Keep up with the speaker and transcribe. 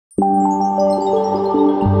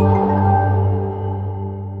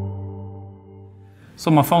So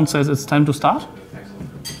my phone says it's time to start.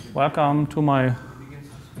 Welcome to my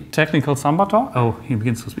technical Samba talk. Oh, he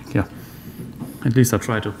begins to speak, yeah. At least I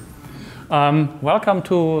try to. Welcome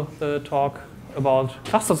to the talk about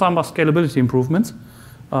cluster Samba scalability improvements.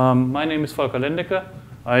 My name is Volker Lendecke.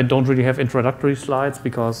 I don't really have introductory slides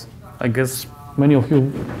because I guess many of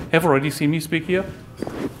you have already seen me speak here.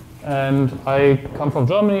 And I come from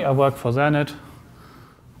Germany. I work for SerNet.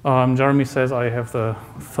 Jeremy says I have the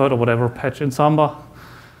third or whatever patch in Samba.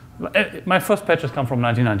 My first patches come from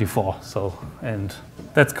 1994, and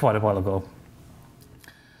that's quite a while ago.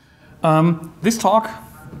 This talk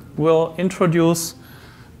will introduce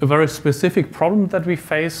a very specific problem that we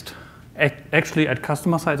faced actually at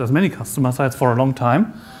customer sites, as many customer sites for a long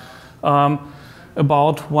time,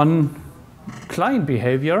 about one client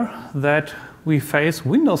behavior that we face.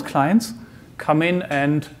 Windows clients come in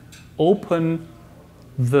and open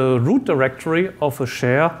the root directory of a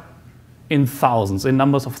share in thousands, in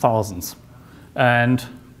numbers of thousands. And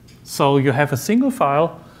so you have a single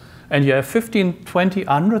file and you have 15, 20,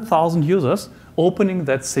 100,000 users opening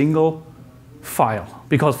that single file.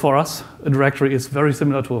 Because for us, a directory is very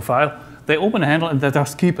similar to a file. They open a handle and they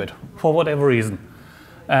just keep it for whatever reason.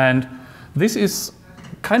 And this is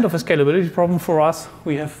kind of a scalability problem for us.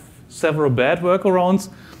 We have several bad workarounds.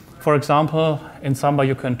 For example, in Samba,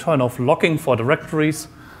 you can turn off locking for directories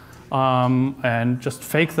and just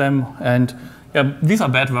fake them. And yeah, these are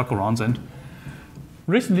bad workarounds. And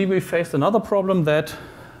recently, we faced another problem that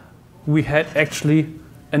we had actually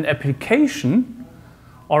an application,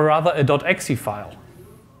 or rather a .exe file,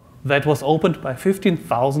 that was opened by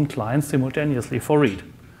 15,000 clients simultaneously for read.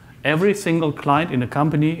 Every single client in a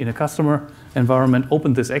company, in a customer environment,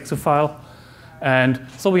 opened this exe file. And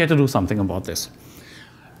so we had to do something about this.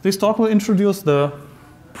 This talk will introduce the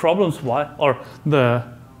problems or the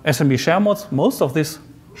SMB share mods. Most of this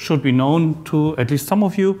should be known to at least some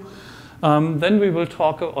of you. Then we will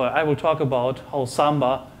talk, or I will talk about how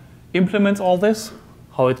Samba implements all this,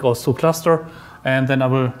 how it goes to cluster, and then I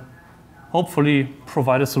will hopefully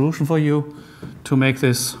provide a solution for you to make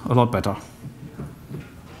this a lot better.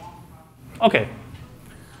 Okay,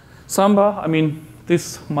 Samba, I mean,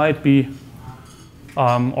 this might be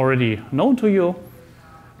already known to you.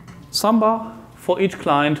 Samba, for each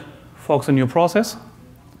client, forks a new process,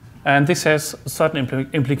 and this has certain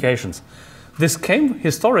implications. This came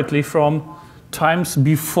historically from times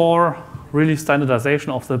before really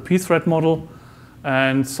standardization of the pthread model,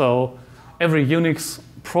 and so every Unix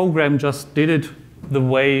program just did it the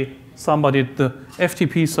way Samba did the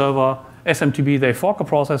FTP server, SMTP, they fork a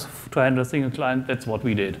process to handle a single client. That's what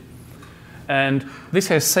we did. And this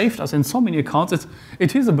has saved us in so many accounts.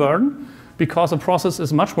 It is a burden, because a process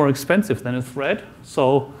is much more expensive than a thread.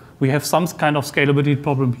 So we have some kind of scalability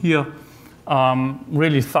problem here.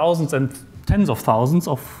 Really thousands and tens of thousands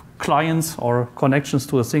of clients or connections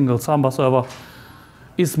to a single Samba server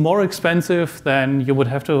is more expensive than you would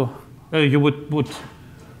have to,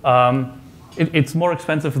 it's more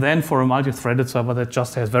expensive than for a multi-threaded server that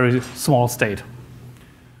just has very small state.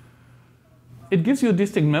 It gives you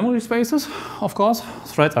distinct memory spaces, of course.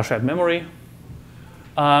 Threads are shared memory.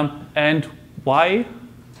 And why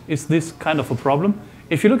is this kind of a problem?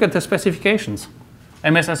 If you look at the specifications,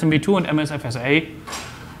 MSSMB2 and MSFSA,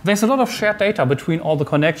 there's a lot of shared data between all the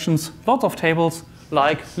connections, lots of tables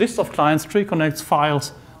like list of clients, tree connects,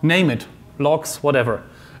 files, name it, logs, whatever.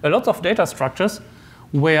 A lot of data structures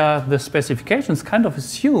where the specifications kind of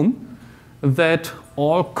assume that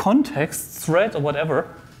all contexts, threads, or whatever,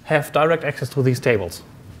 have direct access to these tables.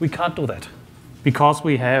 We can't do that because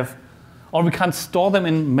we have, or we can't store them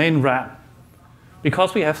in main RAM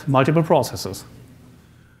because we have multiple processes.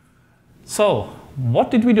 So what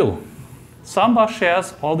did we do? Samba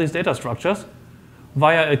shares all these data structures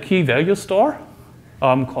via a key value store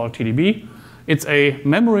called TDB. It's a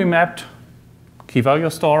memory mapped key value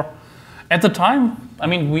store. At the time, I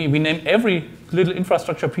mean, we name every little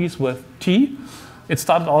infrastructure piece with T. It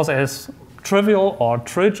started also as trivial or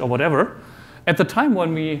tridge or whatever. At the time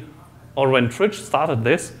when when tridge started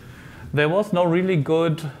this, there was no really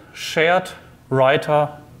good shared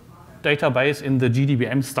writer database in the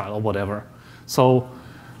GDBM style or whatever. So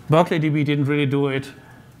Berkeley DB didn't really do it,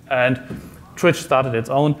 and tridge started its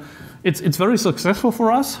own. It's very successful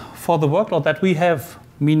for us for the workload that we have,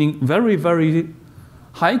 meaning very, very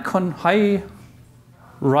high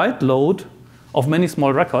write load of many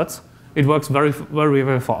small records. It works very, very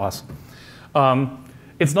well for us.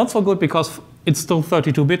 It's not so good because it's still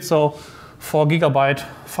 32-bit, so 4 GB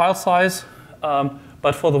file size.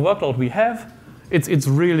 But for the workload we have, it's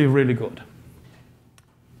really, really good.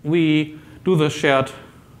 We do the shared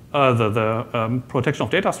protection of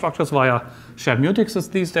data structures via shared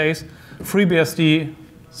mutexes these days. FreeBSD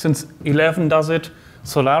since 11 does it,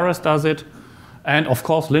 Solaris does it, and of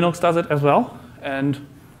course Linux does it as well. And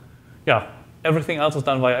yeah, everything else is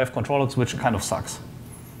done via fcontrollers, which kind of sucks.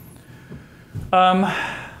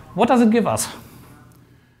 What does it give us?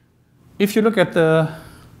 If you look at the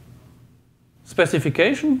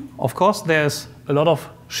specification, of course, there's a lot of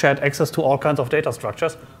shared access to all kinds of data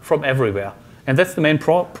structures from everywhere. And that's the main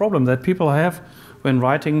problem that people have when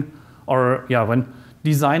writing or when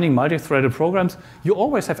designing multi-threaded programs. You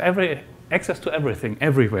always have access to everything,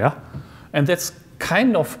 everywhere. And that's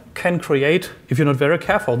kind of can create, if you're not very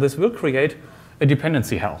careful, this will create a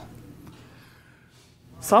dependency hell.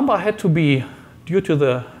 Samba had to be, due to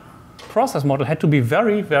the process model, had to be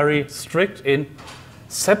very, very strict in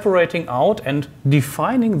separating out and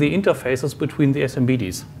defining the interfaces between the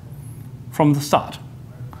SMBDs from the start.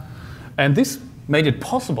 And this made it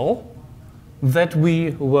possible that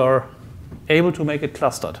we were able to make it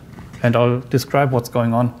clustered. And I'll describe what's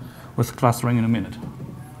going on with clustering in a minute.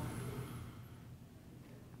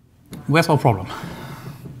 Where's our problem?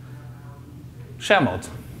 Share modes.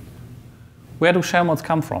 Where do share modes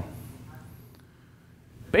come from?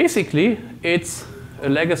 Basically, it's a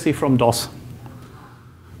legacy from DOS.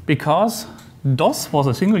 Because DOS was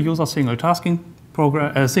a single user, single tasking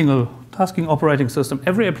program, a single tasking operating system.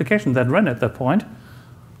 Every application that ran at that point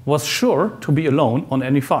was sure to be alone on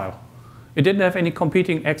any file. It didn't have any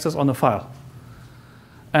competing access on the file.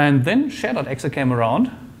 And then share.exe came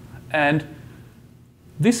around, and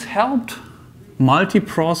this helped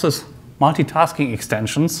multi-process, multitasking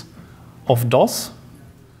extensions of DOS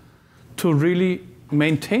to really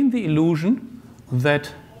maintain the illusion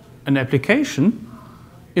that an application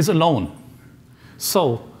is alone.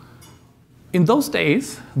 So in those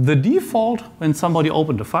days, the default, when somebody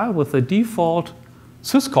opened a file with the default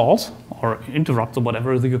syscalls, or interrupts or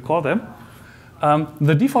whatever you call them,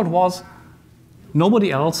 the default was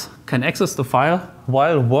nobody else can access the file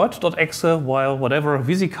while word.exe, while whatever,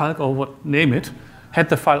 VisiCalc or what, name it, had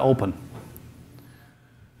the file open.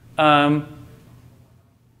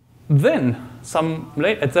 Then, at some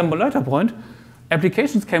later point,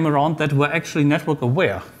 applications came around that were actually network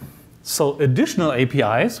aware. So additional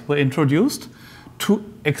APIs were introduced to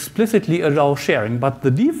explicitly allow sharing, but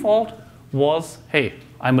the default was, hey,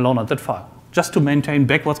 I'm alone on that file, just to maintain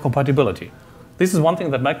backwards compatibility. This is one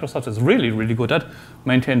thing that Microsoft is really, really good at,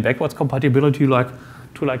 maintain backwards compatibility like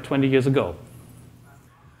 20 years ago.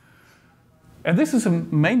 And this is a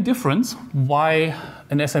main difference why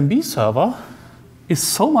an SMB server is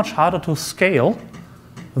so much harder to scale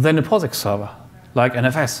than a POSIX server, like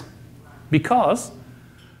NFS. Because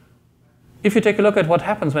if you take a look at what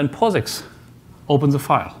happens when POSIX opens a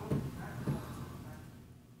file,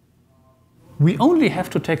 we only have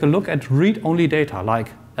to take a look at read-only data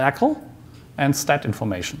like ACL and stat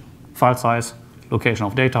information, file size, location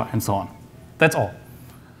of data, and so on. That's all.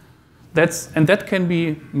 And that can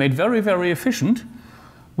be made very, very efficient.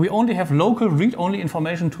 We only have local read-only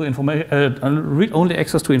information to read-only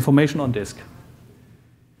access to information on disk.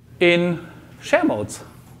 In share modes,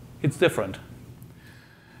 it's different.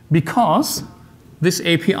 Because this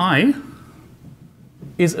API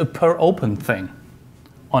is a per open thing.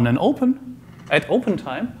 At open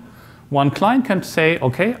time, one client can say,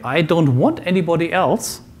 okay, I don't want anybody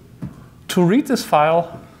else to read this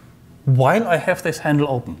file while I have this handle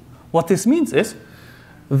open. What this means is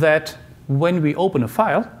that when we open a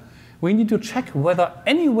file, we need to check whether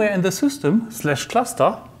anywhere in the system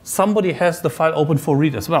 /cluster somebody has the file open for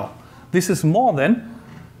read as well. This is more than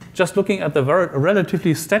just looking at the very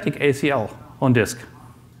relatively static ACL on disk.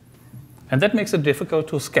 And that makes it difficult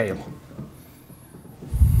to scale.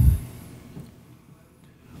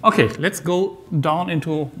 Okay, let's go down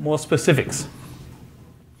into more specifics.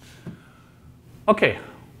 Okay,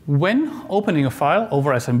 when opening a file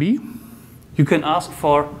over SMB, you can ask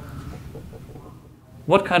for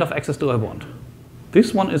what kind of access do I want.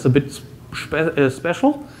 This one is a bit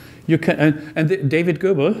special. You can, and David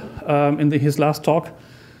Goebel, in his last talk,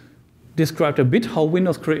 described a bit how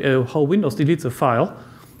Windows deletes a file.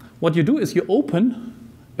 What you do is you open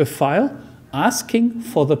a file asking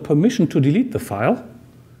for the permission to delete the file.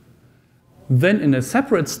 Then in a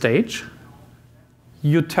separate stage,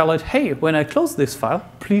 you tell it, hey, when I close this file,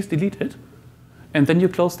 please delete it. And then you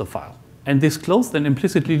close the file. And this close then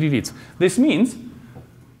implicitly deletes. This means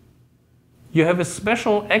you have a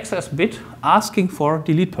special access bit asking for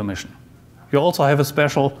delete permission. You also have a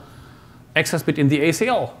special access bit in the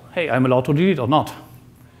ACL. Hey, I'm allowed to delete or not.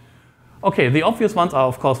 Okay, the obvious ones are,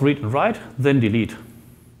 of course, read and write, then delete.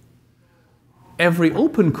 Every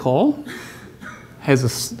open call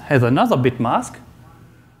has another bit mask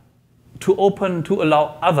to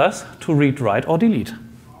allow others to read, write, or delete.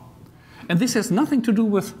 And this has nothing to do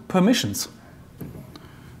with permissions.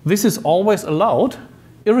 This is always allowed,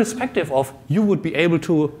 irrespective of you would be able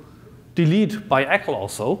to delete by ACL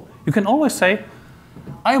also. You can always say,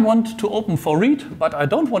 I want to open for read, but I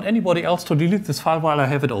don't want anybody else to delete this file while I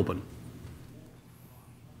have it open.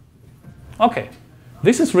 Okay,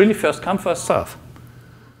 this is really first come, first serve.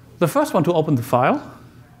 The first one to open the file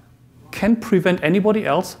can prevent anybody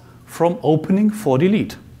else from opening for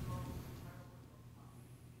delete.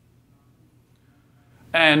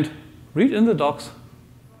 And read in the docs,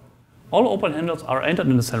 all open handles are entered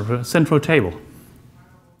in the central table.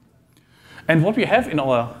 And what we have in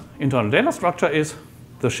our internal data structure is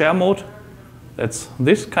the share mode, that's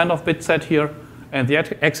this kind of bit set here, and the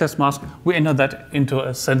access mask, we enter that into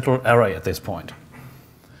a central array at this point.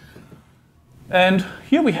 And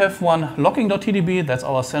here we have one logging.tdb, that's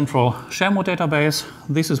our central share mode database.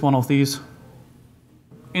 This is one of these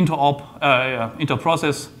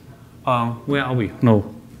interprocess, where are we?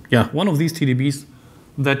 No, yeah, one of these TDBs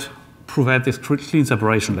that provide this clean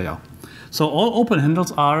separation layer. So all open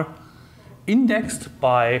handles are indexed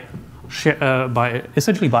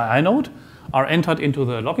essentially by inode, are entered into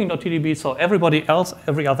the logging.tdb, so everybody else,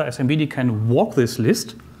 every other SMBD can walk this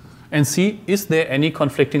list and see, is there any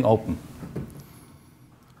conflicting open?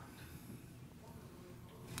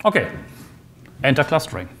 Okay, enter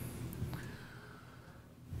clustering.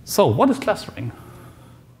 So what is clustering?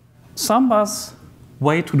 Samba's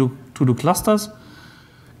way to do clusters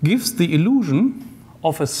gives the illusion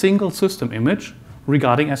of a single system image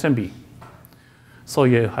regarding SMB. So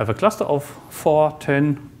you have a cluster of 4,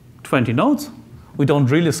 10, 20 nodes. We don't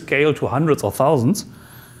really scale to hundreds or thousands.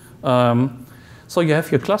 So you have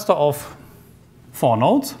your cluster of 4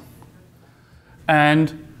 nodes,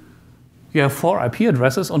 and you have 4 IP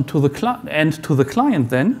addresses, and to the client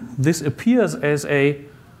then, this appears as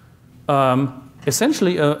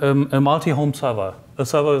essentially a multi-home server, a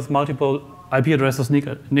server with multiple IP addresses,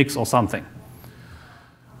 NICs or something.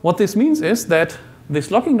 What this means is that this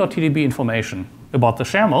logging.tdb information about the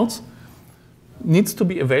share modes needs to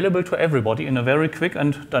be available to everybody in a very quick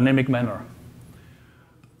and dynamic manner.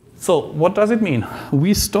 So what does it mean?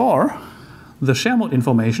 We store the share mode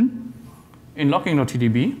information in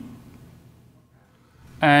logging.tdb,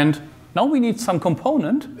 and now we need some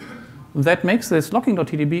component that makes this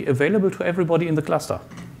logging.tdb available to everybody in the cluster.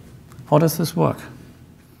 How does this work?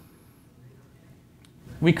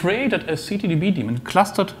 We created a CTDB daemon,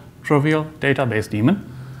 clustered trivial database daemon,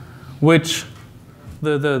 which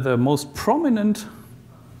the most prominent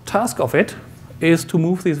task of it is to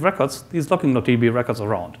move these records, these logging.tdb records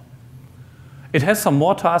around. It has some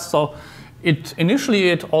more tasks. So initially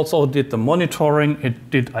it also did the monitoring, it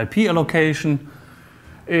did IP allocation,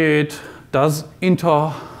 it does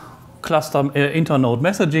inter-node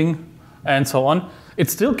messaging, and so on. It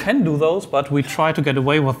still can do those, but we try to get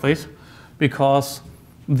away with this because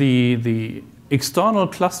the external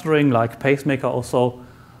clustering, like Pacemaker also,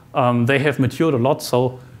 they have matured a lot,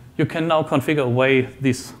 so you can now configure away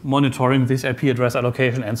this monitoring, this IP address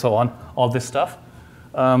allocation, and so on, all this stuff.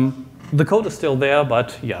 The code is still there,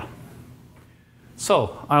 but yeah.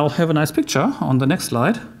 So I'll have a nice picture on the next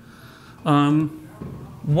slide.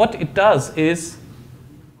 What it does is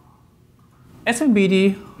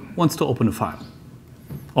SMBD wants to open a file,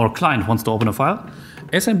 or client wants to open a file.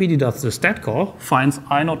 SMBD does the stat call, finds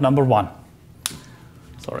inode number 1.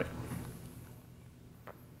 Sorry.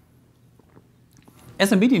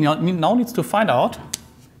 SMBD now needs to find out,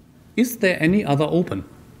 is there any other open?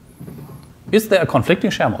 Is there a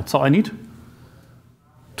conflicting share mode? So I need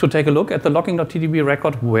to take a look at the logging.tdb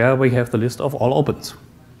record where we have the list of all opens.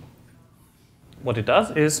 What it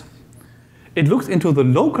does is it looks into the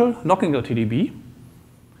local logging.tdb,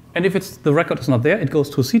 and if the record is not there, it goes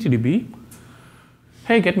to CTDB.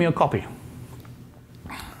 Hey, get me a copy.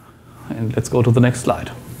 And let's go to the next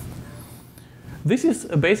slide. This is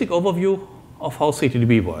a basic overview of how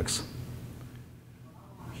CTDB works.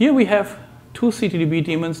 Here we have 2 CTDB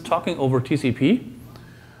daemons talking over TCP.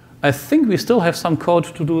 I think we still have some code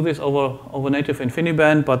to do this over native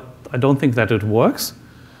InfiniBand, but I don't think that it works.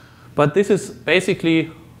 But this is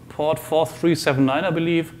basically port 4379, I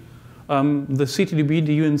believe, the CTDB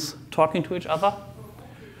daemons talking to each other.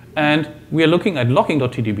 And we are looking at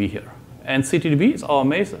logging.tdb here. And CTDB is our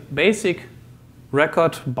basic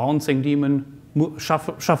record bouncing daemon,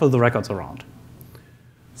 shuffle the records around.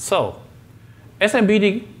 So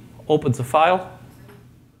SMBD opens a file,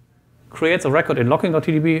 creates a record in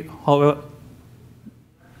logging.tdb, however,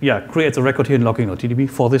 creates a record here in logging.tdb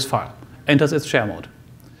for this file, enters its share mode.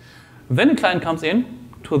 Then a client comes in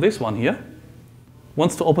to this one here,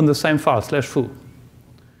 wants to open the same file, /foo.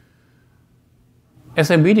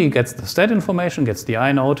 SMBD gets the stat information, gets the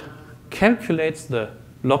inode, calculates the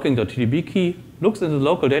logging.tdb key, looks in the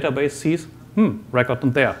local database, sees, record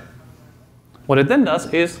not there. What it then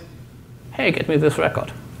does is, hey, get me this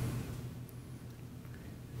record.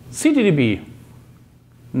 CTDB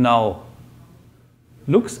now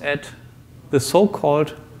looks at the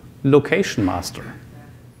so-called location master.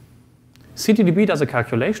 CTDB does a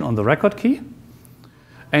calculation on the record key,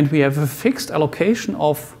 and we have a fixed allocation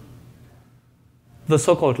of the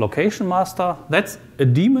so-called location master. That's a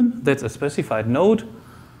daemon, that's a specified node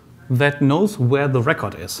that knows where the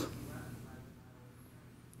record is.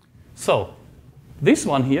 So this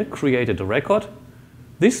one here created a record.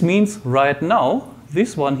 This means right now,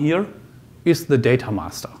 this one here is the data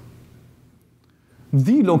master.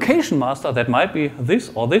 The location master, that might be this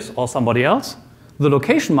or somebody else, the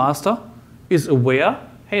location master is aware,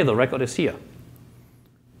 hey, the record is here.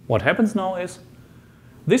 What happens now is,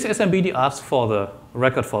 this SMBD asks for the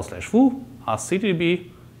record for /foo, asks CTDB,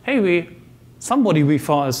 hey,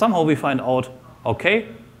 somehow we find out, okay,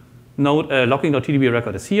 node logging.tdb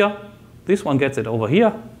record is here. This one gets it over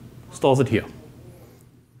here, stores it here.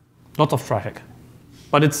 Lots of traffic,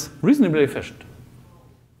 but it's reasonably efficient.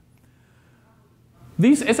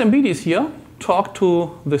 These SMBDs here talk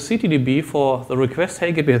to the CTDB for the request,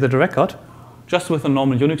 hey, get me the record, just with a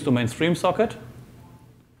normal Unix domain stream socket.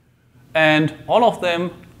 And all of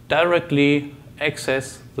them directly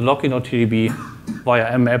access the logging.tdb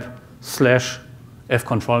via mmap /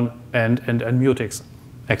 fcontrol and mutex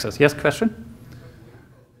access. Yes, question?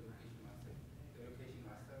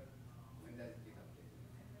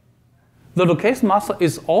 The location master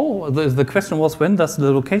is the question was, when does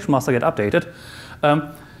the location master get updated?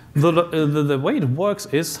 The way it works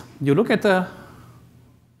is, you look at the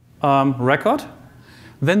record,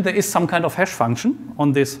 then there is some kind of hash function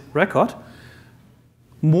on this record,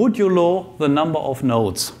 modulo the number of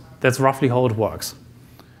nodes. That's roughly how it works.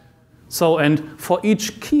 So, and for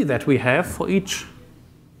each key that we have, for each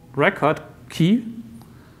record key,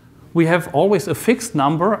 we have always a fixed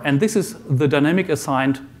number, and this is the dynamic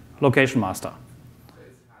assigned location master.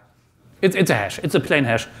 It's a hash, it's a plain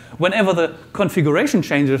hash. Whenever the configuration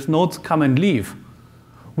changes, nodes come and leave,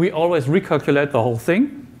 we always recalculate the whole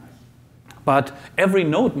thing. But every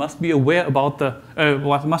node must be aware about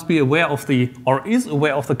is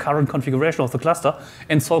aware of the current configuration of the cluster,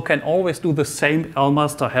 and so can always do the same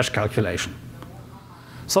lmaster hash calculation.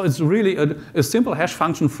 So it's really a simple hash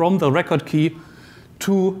function from the record key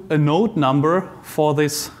to a node number for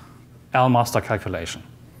this lmaster calculation.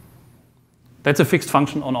 That's a fixed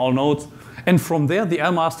function on all nodes, and from there the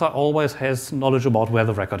lmaster always has knowledge about where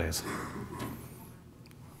the record is.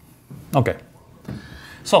 Okay.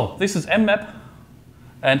 So this is mmap,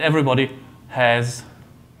 and everybody has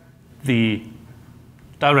the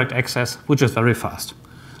direct access, which is very fast.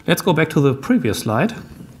 Let's go back to the previous slide.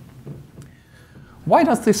 Why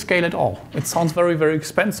does this scale at all? It sounds very, very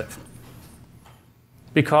expensive.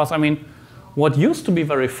 Because, I mean, what used to be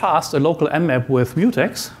very fast, a local mmap with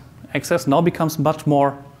mutex access, now becomes much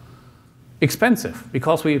more expensive,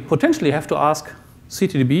 because we potentially have to ask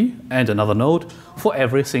CTDB and another node for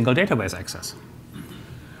every single database access.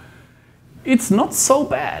 It's not so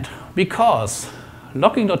bad, because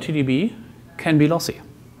logging.tdb can be lossy.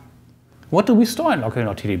 What do we store in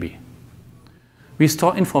logging.tdb? We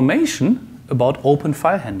store information about open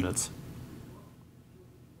file handles.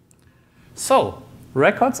 So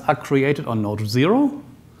records are created on node 0.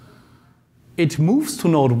 It moves to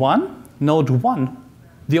node 1. Node 1,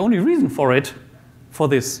 the only reason for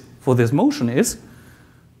this motion is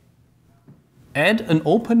add an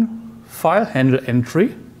open file handle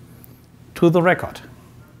entry to the record.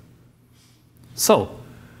 So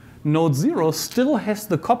node 0 still has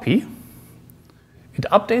the copy. It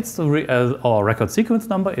updates our record sequence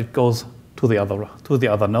number. It goes to the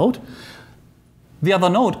other node. The other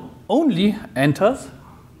node only enters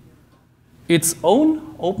its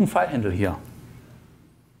own open file handle here.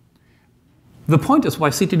 The point is why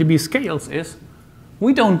CTDB scales is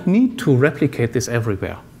we don't need to replicate this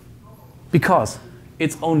everywhere, because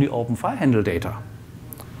it's only open file handle data.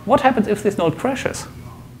 What happens if this node crashes?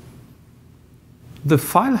 The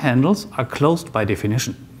file handles are closed by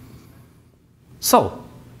definition. So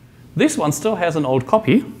this one still has an old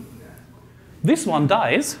copy. This one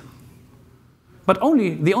dies, but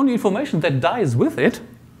the only information that dies with it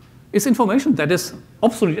is information that is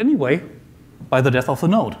obsolete anyway by the death of the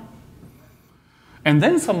node. And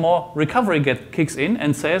then some more recovery kicks in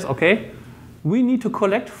and says, okay, we need to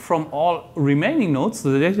collect from all remaining nodes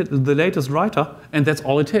the latest writer, and that's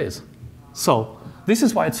all it is. So this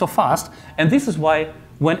is why it's so fast, and this is why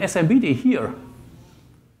when SMBD here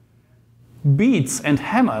beats and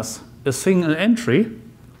hammers a single entry,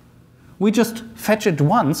 we just fetch it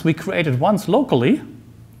once, we create it once locally,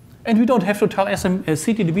 and we don't have to tell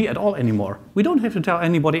CTDB at all anymore. We don't have to tell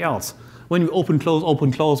anybody else. When we open,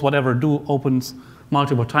 close, whatever, do opens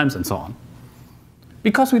multiple times and so on.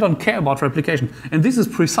 Because we don't care about replication. And this is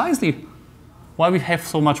precisely why we have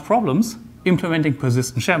so much problems implementing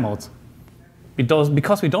persistent share modes.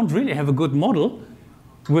 Because we don't really have a good model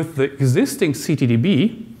with the existing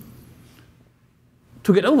CTDB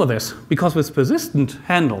to get over this. Because with persistent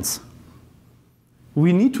handles,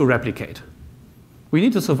 we need to replicate. We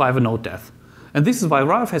need to survive a node death. And this is why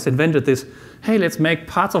Ralph has invented this, hey, let's make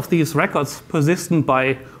parts of these records persistent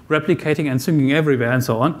by replicating and syncing everywhere and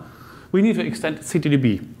so on. We need to extend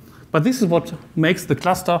CTDB. But this is what makes the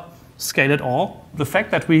cluster scale at all. The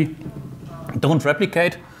fact that we don't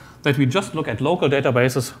replicate, that we just look at local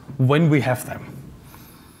databases when we have them.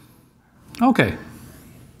 Okay,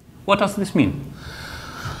 what does this mean?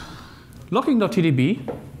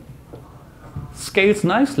 Locking.tdb scales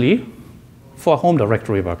nicely for home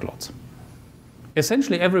directory workloads.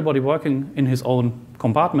 Essentially, everybody working in his own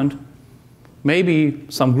compartment, maybe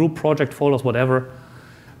some group project folders, whatever,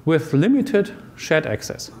 with limited shared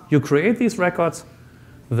access. You create these records,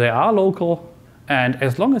 they are local, and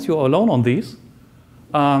as long as you're alone on these,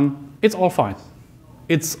 it's all fine.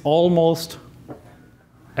 It's almost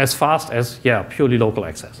as fast as, purely local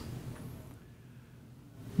access.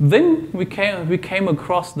 Then we came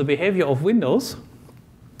across the behavior of Windows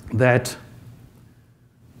that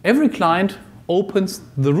every client opens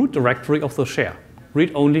the root directory of the share,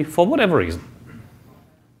 read-only, for whatever reason.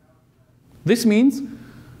 This means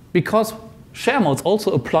because share modes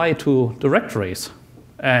also apply to directories,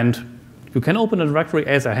 and you can open a directory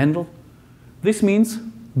as a handle, this means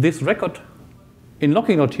this record in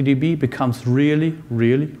locking.tdb becomes really,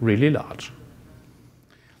 really, really large.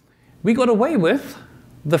 We got away with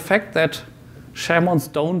the fact that share modes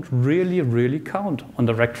don't really, really count on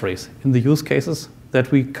directories in the use cases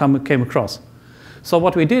that we came across. So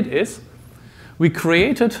what we did is we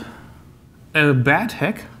created a bad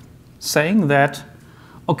hack saying that,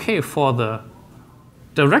 okay, for the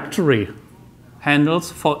directory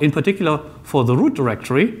handles, in particular for the root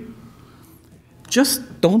directory,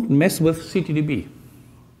 just don't mess with CTDB.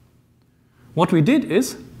 What we did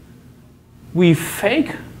is we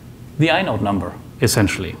fake the inode number,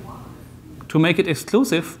 essentially, to make it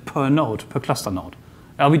exclusive per node, per cluster node.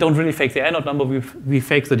 We don't really fake the inode number, we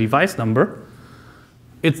fake the device number.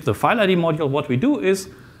 It's the file ID module. What we do is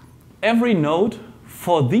every node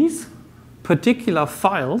for these particular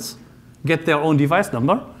files get their own device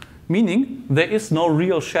number, meaning there is no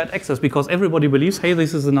real shared access because everybody believes, hey,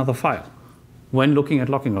 this is another file when looking at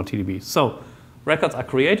locking.tdb. So records are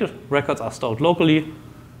created, records are stored locally,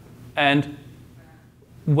 and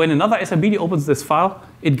when another SMBD opens this file,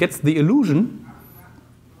 it gets the illusion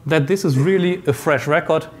that this is really a fresh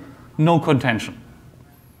record, no contention.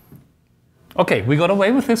 Okay, we got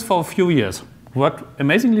away with this for a few years. Worked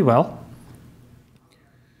amazingly well.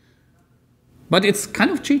 But it's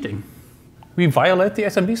kind of cheating. We violate the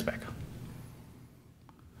SMB spec.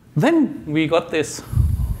 Then we got this.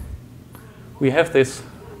 We have this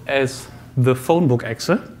as the phone book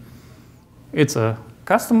exe. It's a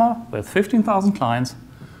customer with 15,000 clients,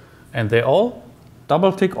 and they all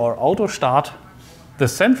double-tick or auto-start the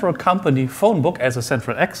central company phone book as a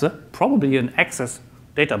central exe, probably an access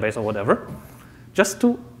database or whatever, just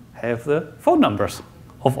to have the phone numbers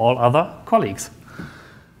of all other colleagues.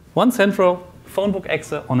 One central phone book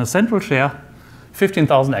exe on a central share,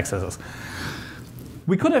 15,000 accesses.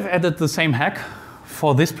 We could have added the same hack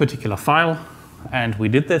for this particular file, and we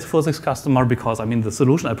did this for this customer because, I mean, the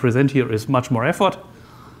solution I present here is much more effort,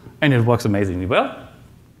 and it works amazingly well.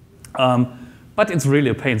 But it's really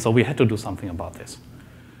a pain, so we had to do something about this.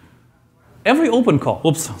 Every open core,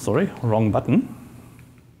 oops, sorry, wrong button.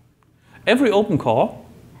 Every open core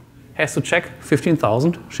has to check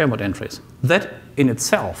 15,000 share mode entries. That in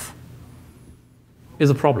itself is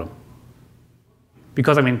a problem.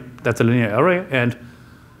 Because, I mean, that's a linear array, and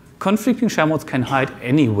conflicting share modes can hide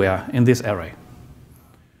anywhere in this array.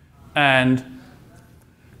 And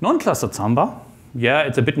non-clustered Samba, yeah,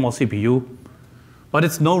 it's a bit more CPU, but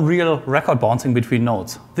it's no real record bouncing between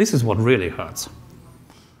nodes. This is what really hurts.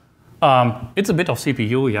 It's a bit of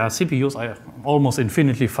CPU, yeah, CPUs are almost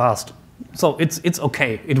infinitely fast. So it's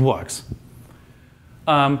okay, it works.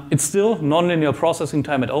 It's still nonlinear processing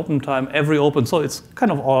time at open time, every open, so it's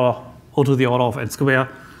kind of all O to the order of n square.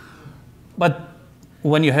 But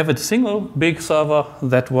when you have a single big server,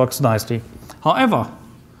 that works nicely. However,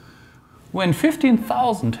 when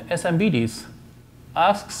 15,000 SMBDs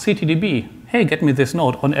ask CTDB, hey, get me this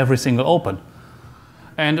node on every single open,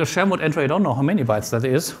 and a share mode entry, I don't know how many bytes that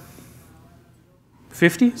is,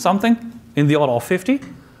 50 something, in the order of 50,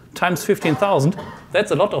 times 15,000,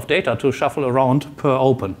 that's a lot of data to shuffle around per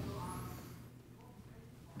open.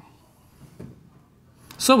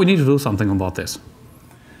 So we need to do something about this.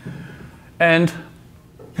 And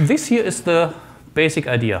this here is the basic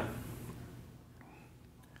idea.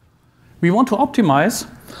 We want to optimize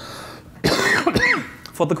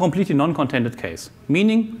for the completely non-contended case,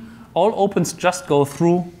 meaning all opens just go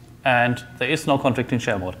through and there is no conflicting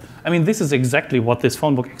share mode. I mean, this is exactly what this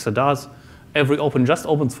phonebook exe does. Every open just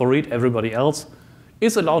opens for read, everybody else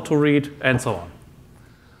is allowed to read, and so on.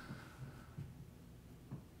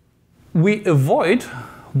 We avoid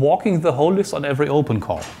walking the whole list on every open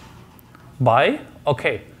call by,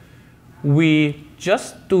 okay, we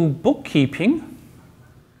just do bookkeeping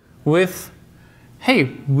with, hey,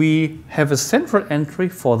 we have a central entry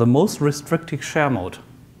for the most restricted share mode.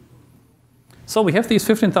 So we have these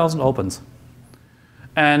 15,000 opens.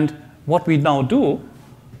 And what we now do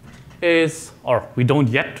is, or we don't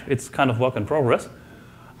yet, it's kind of work in progress.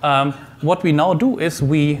 What we now do is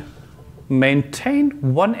we maintain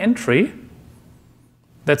one entry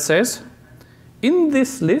that says, in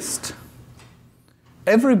this list,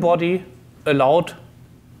 everybody allowed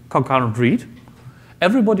concurrent read,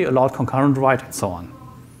 everybody allowed concurrent write, and so on.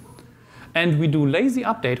 And we do lazy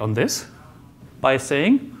update on this by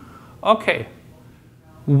saying, okay,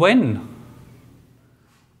 when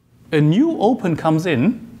a new open comes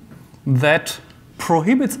in that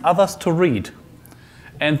prohibits others to read,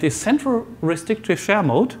 and the central restrictive share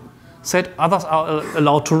mode said others are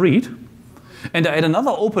allowed to read, and I add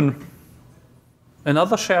another open,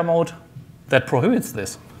 another share mode that prohibits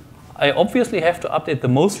this, I obviously have to update the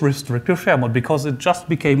most restrictive share mode because it just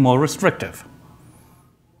became more restrictive.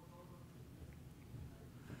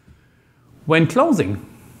 When closing,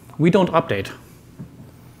 we don't update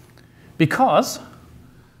because,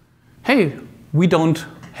 hey, we don't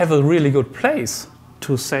have a really good place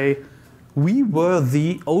to say we were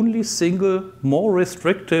the only single more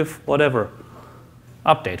restrictive whatever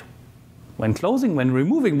update. When closing, when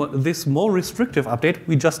removing this more restrictive update,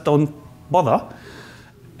 we just don't bother.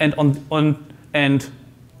 And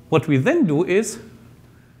what we then do is,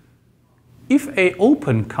 if a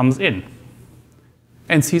open comes in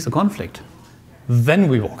and sees a conflict, then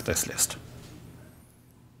we walk this list.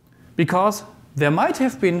 Because there might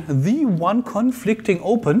have been the one conflicting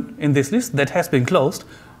open in this list that has been closed.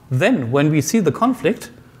 Then when we see the conflict,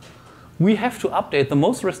 we have to update the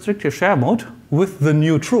most restrictive share mode with the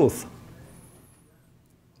new truth.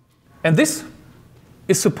 And this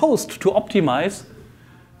is supposed to optimize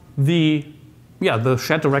the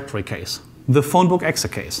shared directory case, the phonebook exe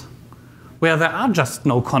case, where there are just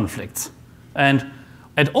no conflicts. And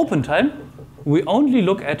at open time, we only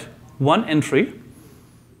look at one entry.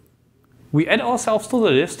 We add ourselves to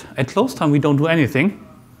the list. At close time, we don't do anything.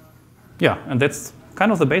 Yeah, and that's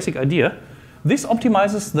kind of the basic idea. This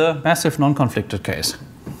optimizes the massive non-conflicted case.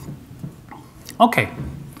 Okay.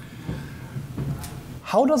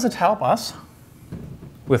 How does it help us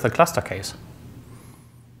with a cluster case?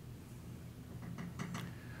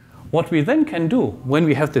 What we then can do when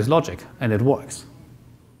we have this logic, and it works,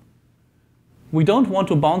 we don't want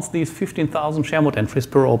to bounce these 15,000 share mode entries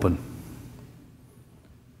per open.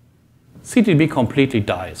 CTDB completely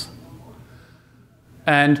dies.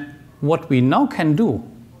 And what we now can do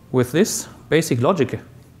with this basic logic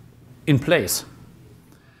in place,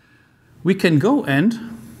 we can go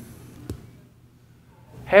and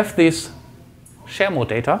have this share mode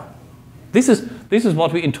data. This is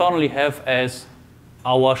what we internally have as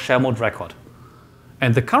our share mode record.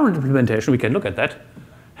 And the current implementation, we can look at that,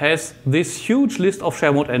 has this huge list of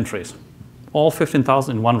share mode entries, all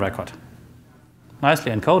 15,000 in one record.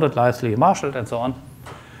 Nicely encoded, nicely marshaled, and so on.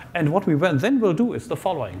 And what we then will do is the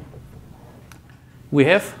following. We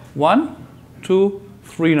have 1, 2,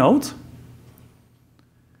 3 nodes,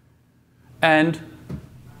 and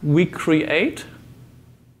we create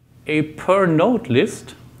a per node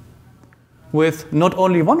list with not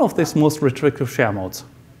only one of these most restrictive share modes,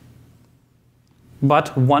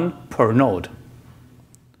 but one per node.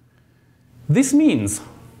 This means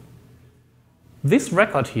this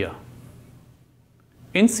record here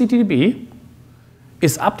in CTDB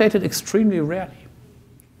is updated extremely rarely,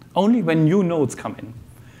 only when new nodes come in.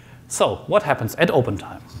 So what happens at open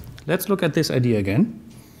time? Let's look at this idea again.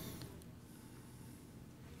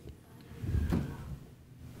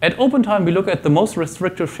 At open time, we look at the most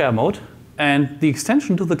restrictive share mode, and the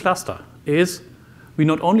extension to the cluster is we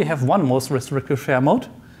not only have one most restrictive share mode,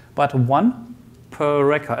 but one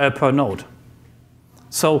per node.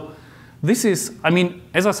 So this is, I mean,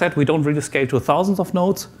 as I said, we don't really scale to thousands of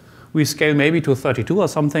nodes. We scale maybe to 32 or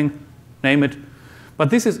something, name it. But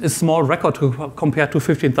this is a small record compared to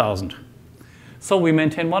 15,000. So we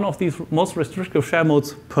maintain one of these most restrictive share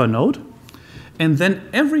modes per node. And then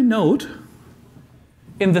every node,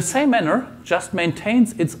 in the same manner, just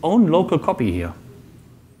maintains its own local copy here.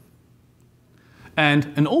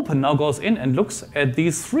 And an open now goes in and looks at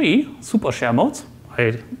these three super share modes.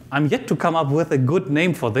 I'm yet to come up with a good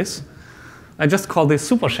name for this. I just call this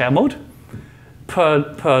super share mode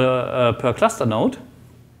per cluster node.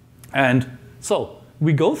 And so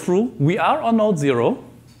we go through, we are on node 0.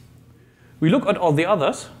 We look at all the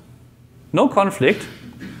others, no conflict,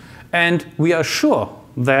 and we are sure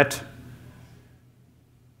that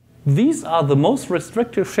these are the most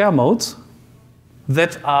restrictive share modes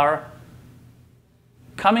that are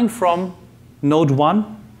coming from node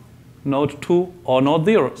 1, node 2, or node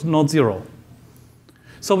 0.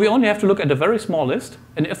 So we only have to look at a very small list,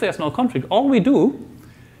 and if there's no conflict, all we do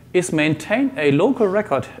is maintain a local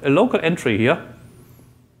record, a local entry here,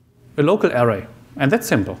 a local array, and that's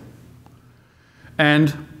simple.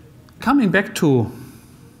 And coming back to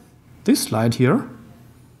this slide here,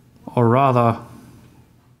 or rather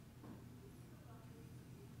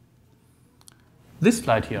this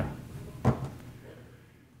slide here,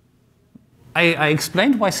 I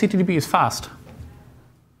explained why CTDB is fast.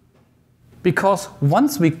 Because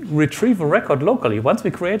once we retrieve a record locally, once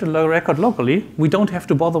we create a record locally, we don't have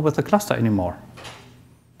to bother with the cluster anymore.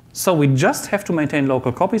 So we just have to maintain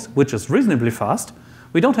local copies, which is reasonably fast.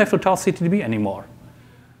 We don't have to tell CTDB anymore.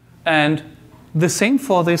 And the same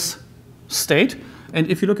for this state.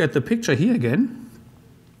 And if you look at the picture here again,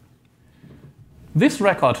 this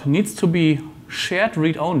record needs to be shared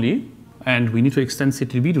read-only, and we need to extend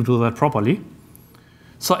CTDB to do that properly.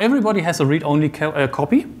 So everybody has a read-only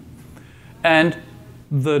copy, and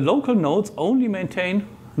the local nodes only maintain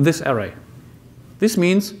this array. This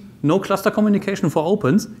means no cluster communication for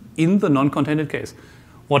opens in the non-contended case.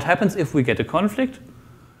 What happens if we get a conflict?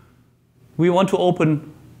 We want to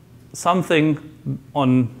open something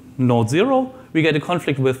on node 0, we get a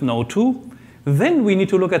conflict with node 2, then we need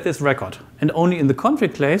to look at this record. And only in the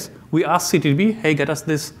conflict case, we ask CTDB, hey, get us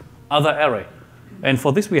this other array. And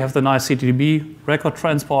for this, we have the nice CTDB record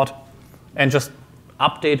transport and just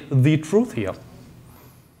update the truth here.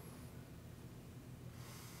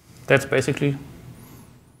 That's basically,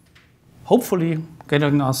 hopefully,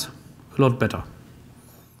 getting us a lot better.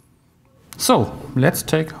 So let's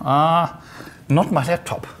take, not my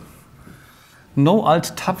laptop. No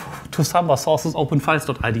Alt-Tab to Samba sources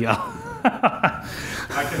openfiles.idl.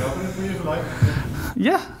 I can open it for you if you like.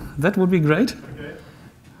 Yeah, that would be great. Okay.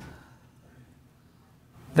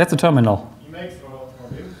 That's a terminal. Emacs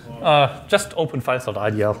or Just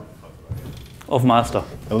openfiles.idl of master.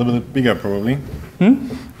 a little bit bigger, probably. A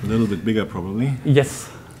little bit bigger, probably. Yes,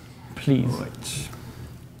 please. Right.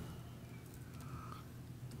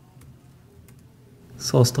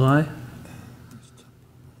 Source 3.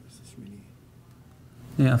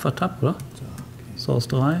 Ja, einfach Tab, oder? Source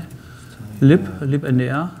 3. lib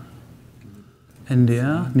NDR.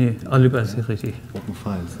 NDR, nee, lib ist nicht richtig. Open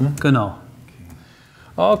files, ne? Genau.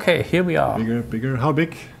 Okay, here we are. Bigger, bigger. How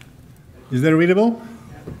big? Is that readable?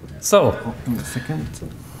 So, In a second.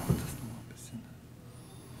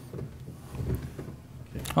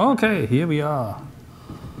 okay, here we are.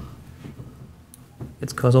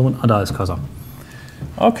 It's cursor one. Da ist cursor.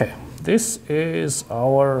 Okay, this is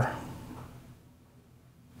our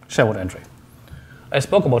share mode entry. I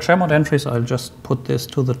spoke about share mode entries. I'll just put this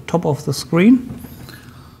to the top of the screen.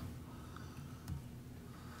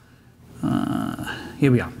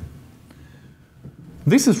 Here we are.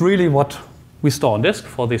 This is really what we store on disk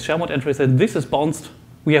for these share mode entries, and this is bounced.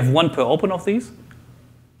 We have one per open of these.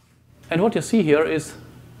 And what you see here is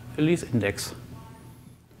a lease index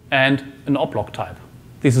and an oblog type.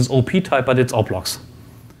 This is OP type, but it's oblogs.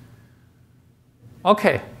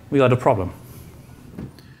 Okay, we got a problem.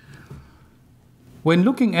 When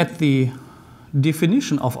looking at the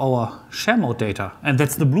definition of our share mode data, and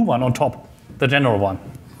that's the blue one on top, the general one,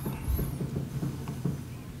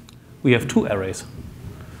 we have two arrays.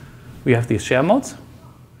 We have these share modes,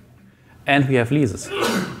 and we have leases.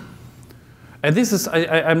 And this is,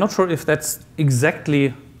 I'm not sure if that's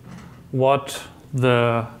exactly what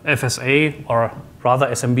the FSA, or rather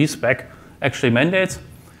SMB spec, actually mandates.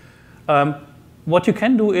 What you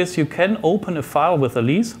can do is you can open a file with a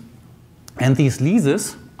lease, and these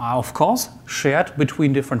leases are, of course, shared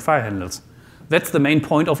between different file handles. That's the main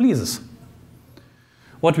point of leases.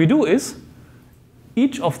 What we do is,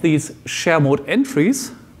 each of these share mode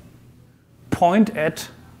entries point at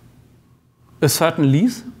a certain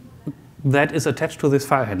lease that is attached to this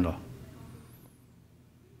file handler.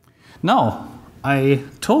 Now, I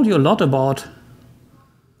told you a lot about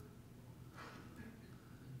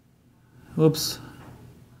the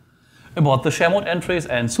share mode entries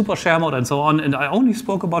and super share mode and so on, and I only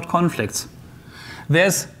spoke about conflicts.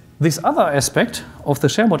 There's this other aspect of the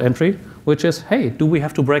share mode entry, which is, hey, do we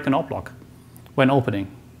have to break an op lock when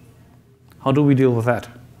opening? How do we deal with that?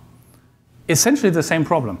 Essentially the same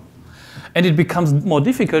problem. And it becomes more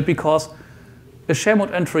difficult because a share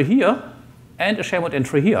mode entry here and a share mode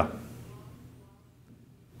entry here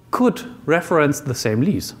could reference the same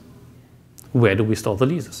lease. Where do we store the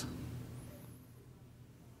leases?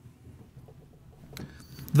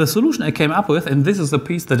 The solution I came up with, and this is the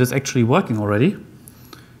piece that is actually working already,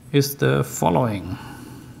 is the following.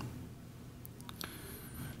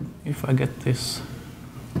 If I get this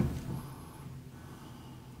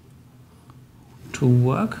to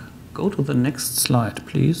work, go to the next slide,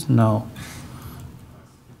 please. No.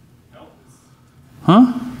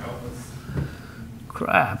 Huh?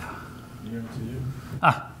 Crap.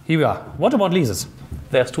 Here we are. What about leases?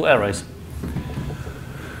 There's two arrays.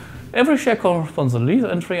 Every share corresponds to the lease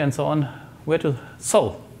entry and so on.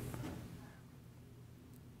 So,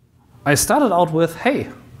 I started out with, hey,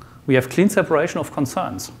 we have clean separation of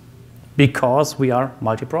concerns because we are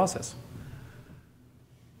multi-process.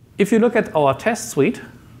 If you look at our test suite,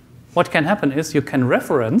 what can happen is you can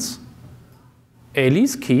reference a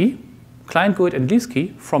lease key, client GUID and lease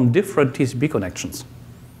key from different TCP connections.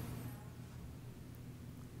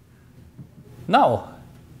 Now,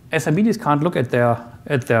 SMBDs can't look at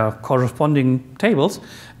their corresponding tables,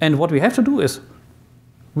 and what we have to do is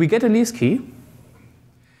we get a lease key.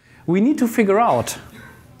 We need to figure out,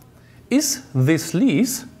 is this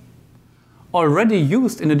lease already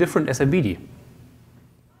used in a different SMBD?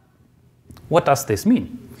 What does this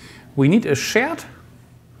mean? We need a shared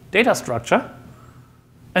data structure,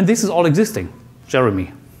 and this is all existing.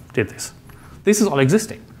 Jeremy did this. This is all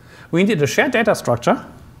existing. We need a shared data structure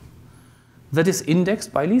that is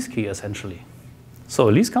indexed by lease key, essentially. So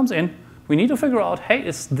a lease comes in. We need to figure out, hey,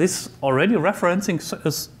 is this already referencing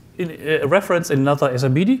reference in another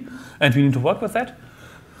SMBD? And we need to work with that.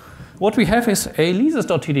 What we have is a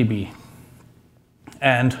leases.tdb.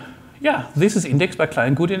 And yeah, this is indexed by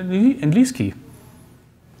client GUID and lease key,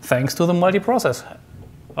 thanks to the multiprocess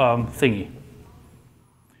thingy.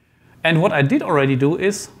 And what I did already do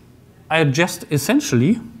is I just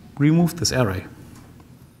essentially removed this array.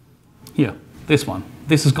 Here, this one.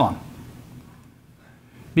 This is gone.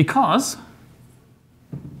 Because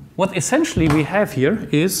what essentially we have here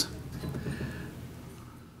is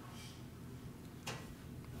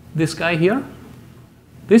this guy here.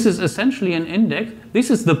 This is essentially an index. This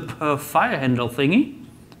is the file handle thingy,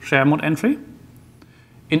 share mode entry.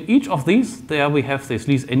 In each of these, there we have this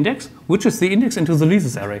lease index, which is the index into the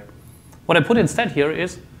leases array. What I put instead here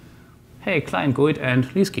is, hey, client GUID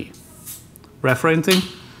and lease key,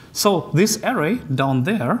 referencing. So this array down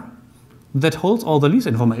there that holds all the lease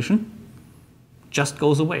information just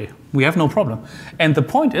goes away. We have no problem. And the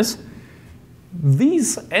point is,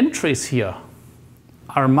 these entries here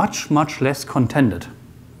are much, much less contended.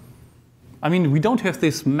 I mean, we don't have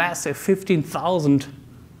this massive 15,000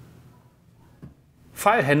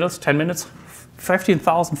 file handles, 10 minutes,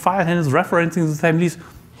 15,000 file handles referencing the same lease.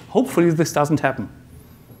 Hopefully this doesn't happen.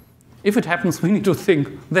 If it happens, we need to think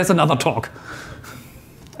there's another talk.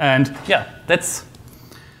 And yeah, that's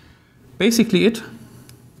basically it.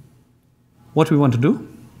 What we want to do.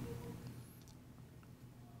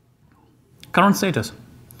 Current status.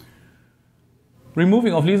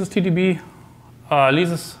 Removing of leases TDB,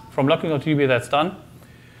 leases from locking.tdb, that's done.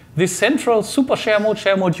 This central super share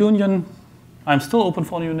mode union, I'm still open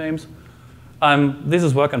for new names. This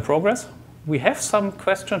is work in progress. We have some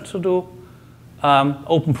questions to do.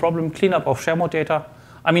 Open problem, cleanup of share mode data.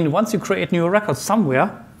 I mean, once you create new records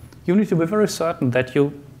somewhere, you need to be very certain that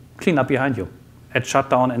you clean up behind you at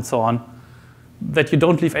shutdown and so on, that you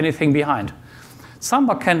don't leave anything behind.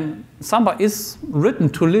 Samba is written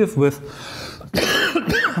to live with,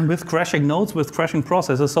 with crashing nodes, with crashing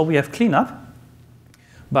processes, so we have cleanup.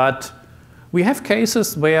 But we have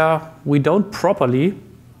cases where we don't properly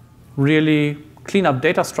really clean up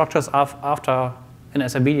data structures after an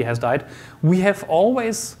SMBD has died. We have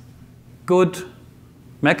always good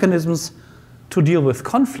mechanisms to deal with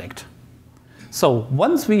conflict. So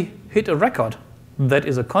once we hit a record that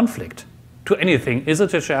is a conflict to anything, is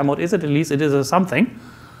it a share mode, is it a lease, it is a something,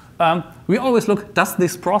 we always look, does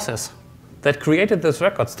this process that created this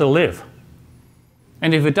record still live?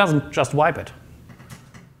 And if it doesn't, just wipe it.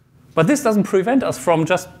 But this doesn't prevent us from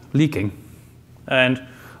just leaking. And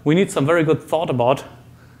we need some very good thought about,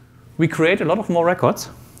 we create a lot of more records.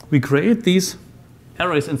 We create these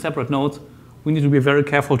arrays in separate nodes. We need to be very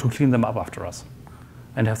careful to clean them up after us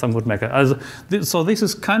and have some good mechanism. So this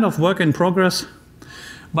is kind of work in progress.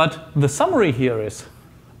 But the summary here is,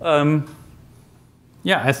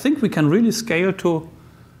 yeah, I think we can really scale to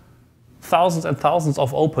thousands and thousands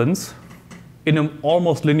of opens in an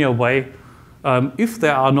almost linear way if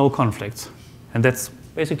there are no conflicts. And that's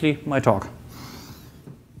basically my talk.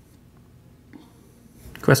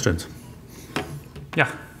 Questions?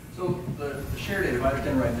 Yeah? So the shared data, if I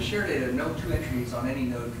understand right, the shared data, no two entries on any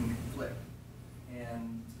node can conflict.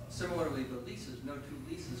 And similarly, the leases, no two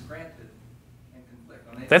leases granted can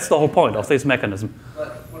conflict. That's the whole point of this mechanism.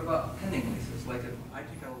 But what about pending leases? Like if I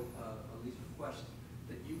take a lease request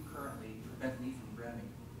that you currently prevent me from granting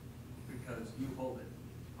because you hold it,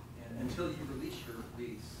 and until you release your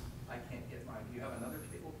lease, I can't get mine. Do you have another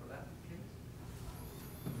table for that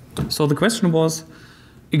case? So the question was,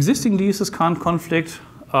 existing leases can't conflict,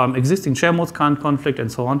 existing share modes can't conflict, and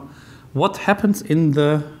so on. What happens in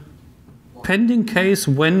the pending case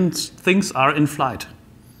when things are in flight?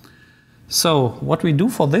 So what we do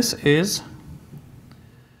for this is,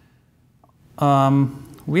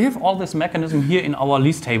 we have all this mechanism here in our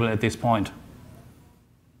lease table at this point.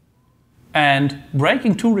 And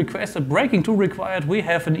breaking two requested, breaking two required, we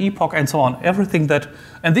have an epoch and so on. Everything that,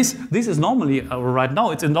 and this is normally, right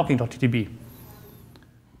now, it's in locking.tdb.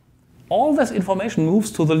 All this information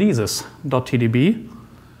moves to the leases.tdb.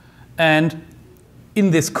 And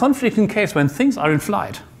in this conflicting case, when things are in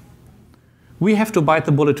flight, we have to bite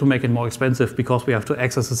the bullet to make it more expensive because we have to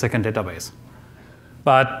access the second database.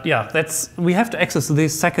 But yeah, we have to access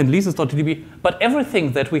this second leases.tdb, but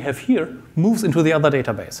everything that we have here moves into the other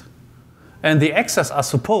database. And the access are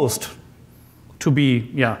supposed to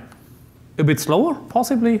be, yeah, a bit slower,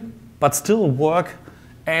 possibly, but still work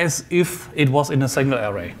as if it was in a single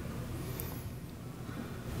array.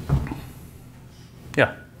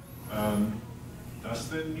 Yeah. Does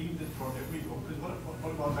that mean that for every open,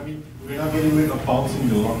 what about, I mean, we're not getting rid of bouncing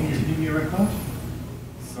the locking TDB record?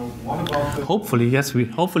 So what about the... Hopefully, yes,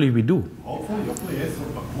 hopefully we do. Hopefully, yes. So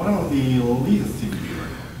what about the leases TDB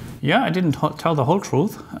record? Yeah, I didn't tell the whole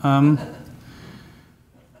truth.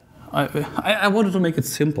 I wanted to make it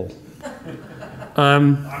simple. We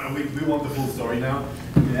want the full story now.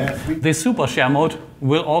 Yes, the super share mode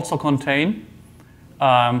will also contain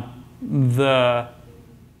the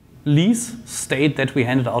lease state that we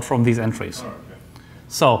handed out from these entries. Oh, okay.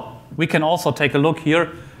 So we can also take a look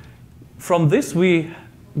here. From this, we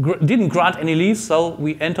didn't grant any lease, so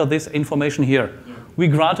we enter this information here. Yeah. We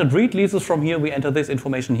granted read leases from here, we enter this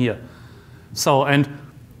information here. So, and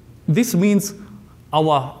this means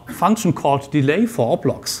our function called delay for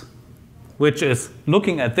oblocks, which is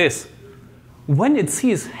looking at this. When it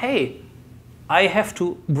sees, hey, I have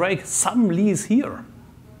to break some lease here,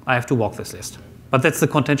 I have to walk this list. But that's the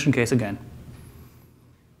contention case again.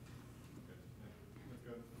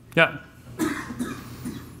 Yeah.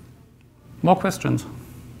 More questions?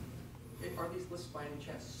 Are these lists by any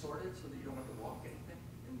chance sorted so that you don't have to walk anything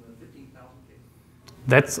in the 15,000 case?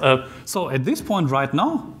 That's so at this point right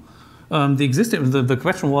now, the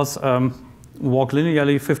question was walk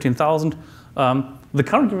linearly 15,000. The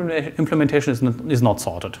current implementation is not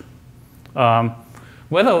sorted.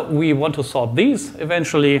 Whether we want to sort these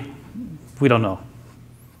eventually, we don't know.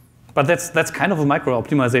 But that's kind of a micro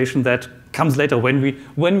optimization that comes later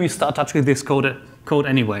when we start touching this code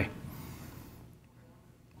anyway.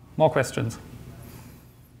 More questions?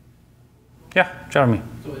 Yeah, Jeremy.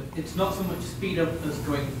 So it's not so much speed up as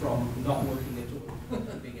going from not working at all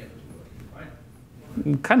to being able to work,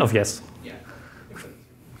 right? Kind of, yes. Yeah.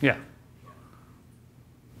 Yeah.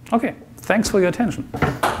 Okay, thanks for your attention.